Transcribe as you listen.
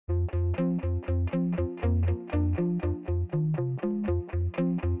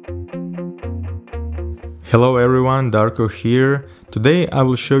Hello everyone, Darko here. Today I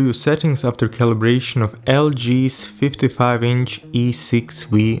will show you settings after calibration of LG's 55-inch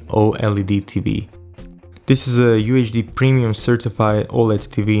E6 OLED TV. This is a UHD premium certified OLED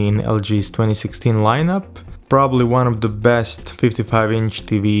TV in LG's 2016 lineup. Probably one of the best 55-inch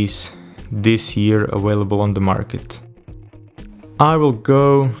TVs this year available on the market. I will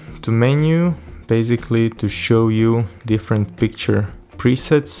go to menu basically to show you different picture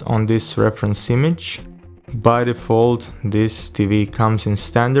presets on this reference image. By default, this TV comes in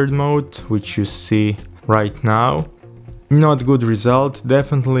standard mode, which you see right now. Not good result,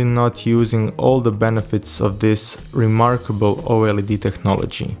 definitely not using all the benefits of this remarkable OLED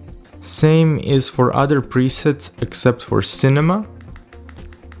technology. Same is for other presets except for Cinema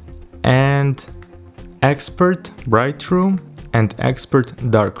and Expert Bright Room and Expert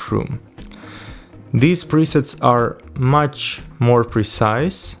Dark Room. These presets are much more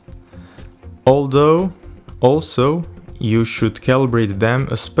precise, although also you should calibrate them,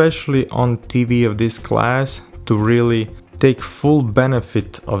 especially on TV of this class, to really take full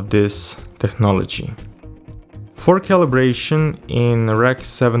benefit of this technology. For calibration in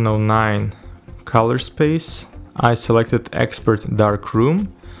Rec.2020 color space, I selected Expert Dark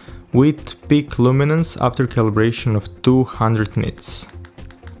Room with peak luminance after calibration of 200 nits.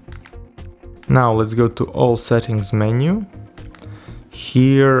 Now let's go to All Settings menu.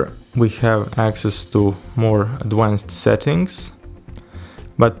 Here we have access to more advanced settings,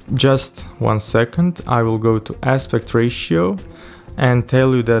 but just 1 second, I will go to aspect ratio and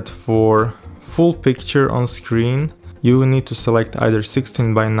tell you that for full picture on screen you need to select either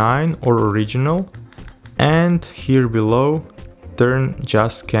 16:9 or original, and here below turn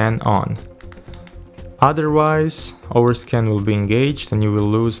just scan on. Otherwise overscan will be engaged and you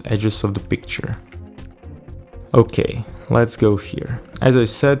will lose edges of the picture. Okay, let's go here. As I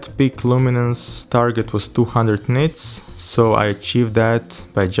said, peak luminance target was 200 nits, so I achieved that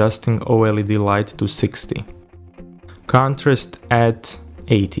by adjusting OLED light to 60. Contrast at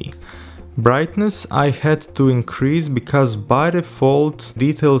 80. Brightness I had to increase because by default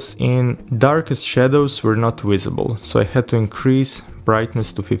details in darkest shadows were not visible, so I had to increase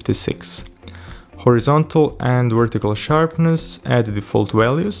brightness to 56. Horizontal and vertical sharpness at the default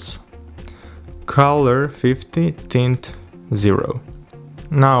values. Color 50, tint 0.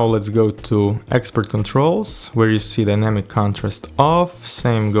 Now let's go to expert controls, where you see dynamic contrast off,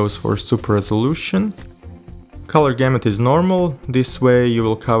 same goes for super resolution. Color gamut is normal, this way you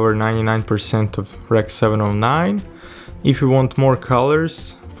will cover 99% of Rec.2020. If you want more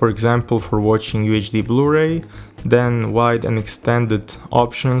colors, for example for watching UHD Blu-ray, then wide and extended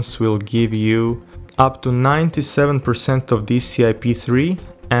options will give you up to 97% of DCI-P3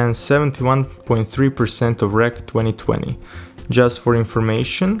 and 71.3% of Rec.2020. Just for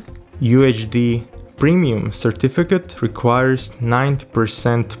information, UHD Premium certificate requires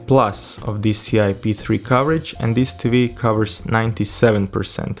 90% plus of DCI-P3 coverage, and this TV covers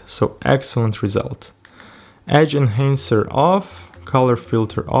 97%, so excellent result. Edge enhancer off, color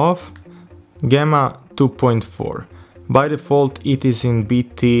filter off, gamma 2.4. By default it is in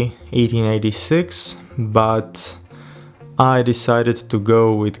BT 1886, but I decided to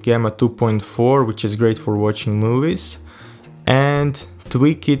go with gamma 2.4, which is great for watching movies, and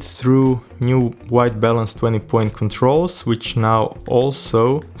tweak it through new white balance 20-point controls, which now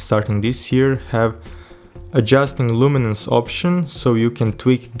also, starting this year, have adjusting luminance option, so you can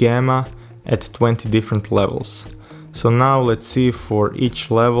tweak gamma at 20 different levels. So now let's see for each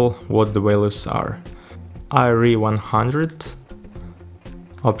level what the values are. IRE 100,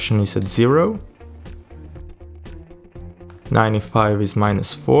 option is at 0. 95 is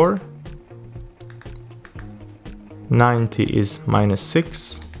 -4, 90 is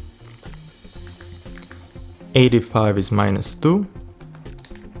 -6, 85 is -2,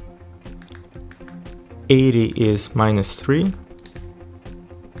 80 is -3,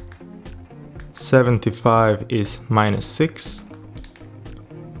 75 is -6,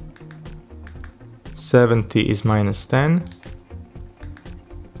 70 is -10,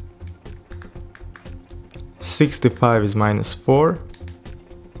 65 is -4,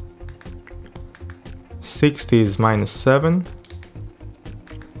 60 is -7,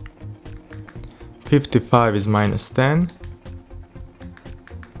 55 is -10,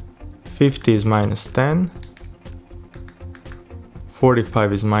 50 is -10,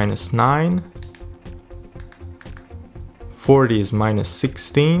 45 is -9, 40 is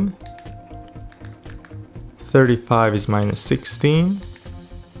 -16, 35 is -16,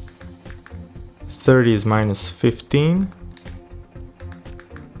 30 is -15,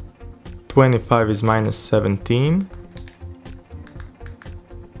 25 is -17,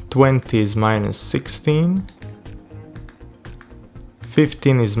 20 is minus 16,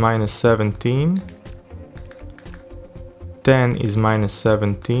 15 is minus 17, 10 is minus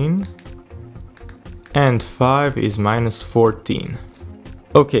 17, and 5 is minus 14.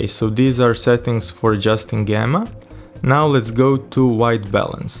 Okay, so these are settings for adjusting gamma. Now let's go to white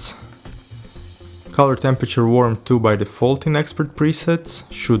balance. Color temperature warm 2 by default in expert presets,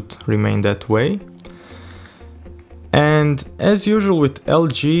 should remain that way. And as usual with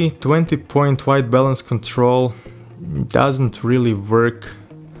LG, 20-point white balance control doesn't really work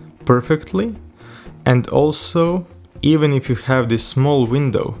perfectly. And also, even if you have this small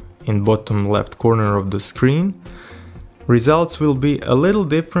window in bottom left corner of the screen, results will be a little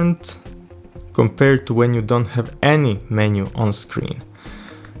different compared to when you don't have any menu on screen.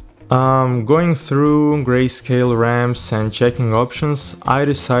 Going through grayscale ramps and checking options, I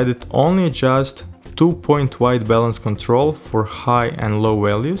decided only adjust 2-point white balance control for high and low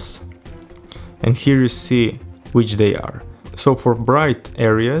values. And here you see which they are. So for bright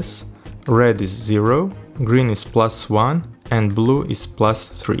areas, red is 0, green is +1, and blue is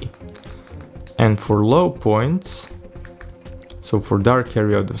 +3. And for low points, so for dark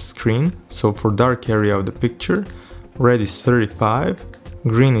area of the screen, so for dark area of the picture, red is 35,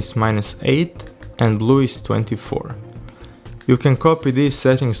 green is -8, and blue is 24. You can copy these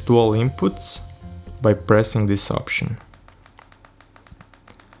settings to all inputs by pressing this option.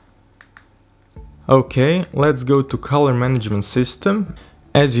 Okay, let's go to color management system.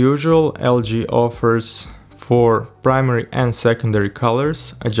 As usual, LG offers for primary and secondary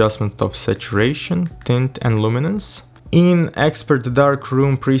colors adjustment of saturation, tint, and luminance. In expert dark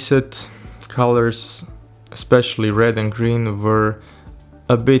room preset, colors, especially red and green, were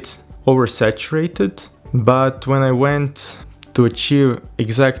a bit oversaturated, but when I went to achieve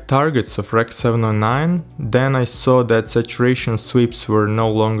exact targets of Rec.709, then I saw that saturation sweeps were no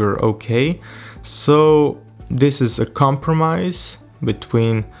longer okay. So this is a compromise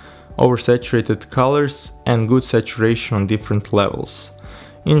between oversaturated colors and good saturation on different levels.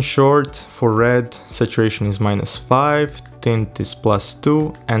 In short, for red, saturation is -5, tint is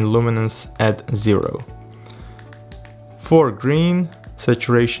 +2, and luminance at 0. For green,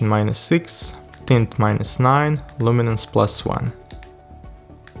 saturation -6, tint -9, luminance +1.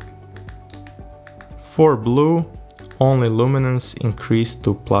 For blue, only luminance increased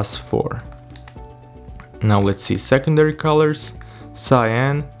to +4. Now let's see secondary colors.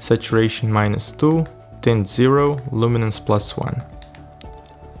 Cyan, saturation -2, tint 0, luminance +1.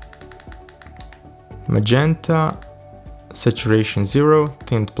 Magenta, saturation 0,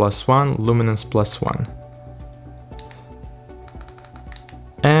 tint +1, luminance +1.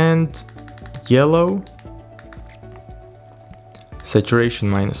 And yellow, saturation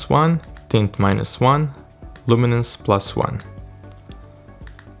 -1, tint -1, luminance +1.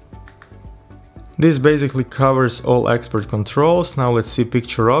 This basically covers all expert controls. Now let's see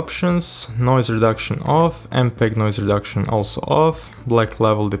picture options. Noise reduction off, MPEG noise reduction also off, black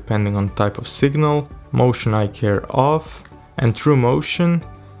level depending on type of signal, motion eye care off, and true motion.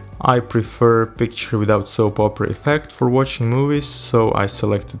 I prefer picture without soap opera effect for watching movies, so I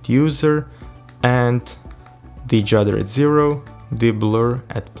selected user, and the judder at 0, the blur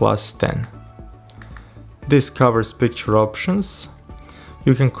at +10. This covers picture options.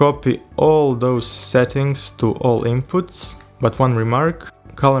 You can copy all those settings to all inputs, but one remark,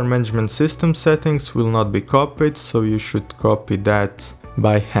 color management system settings will not be copied, so you should copy that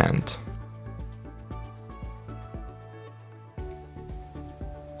by hand.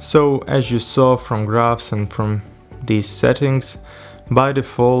 So as you saw from graphs and from these settings, by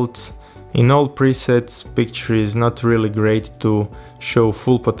default, in all presets, picture is not really great to show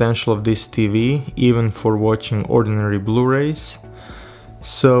full potential of this TV, even for watching ordinary Blu-rays.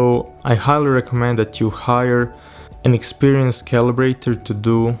 So I highly recommend that you hire an experienced calibrator to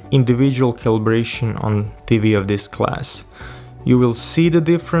do individual calibration on TV of this class. You will see the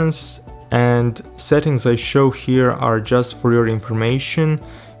difference, and settings I show here are just for your information.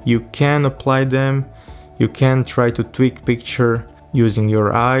 You can apply them, you can try to tweak picture using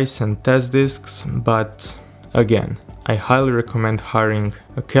your eyes and test discs, but again, I highly recommend hiring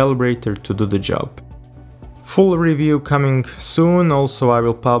a calibrator to do the job. Full review coming soon. Also, I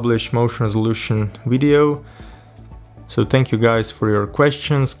will publish motion resolution video. So thank you guys for your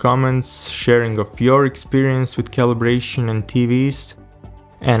questions, comments, sharing of your experience with calibration and TVs.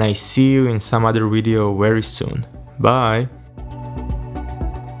 And I see you in some other video very soon. Bye!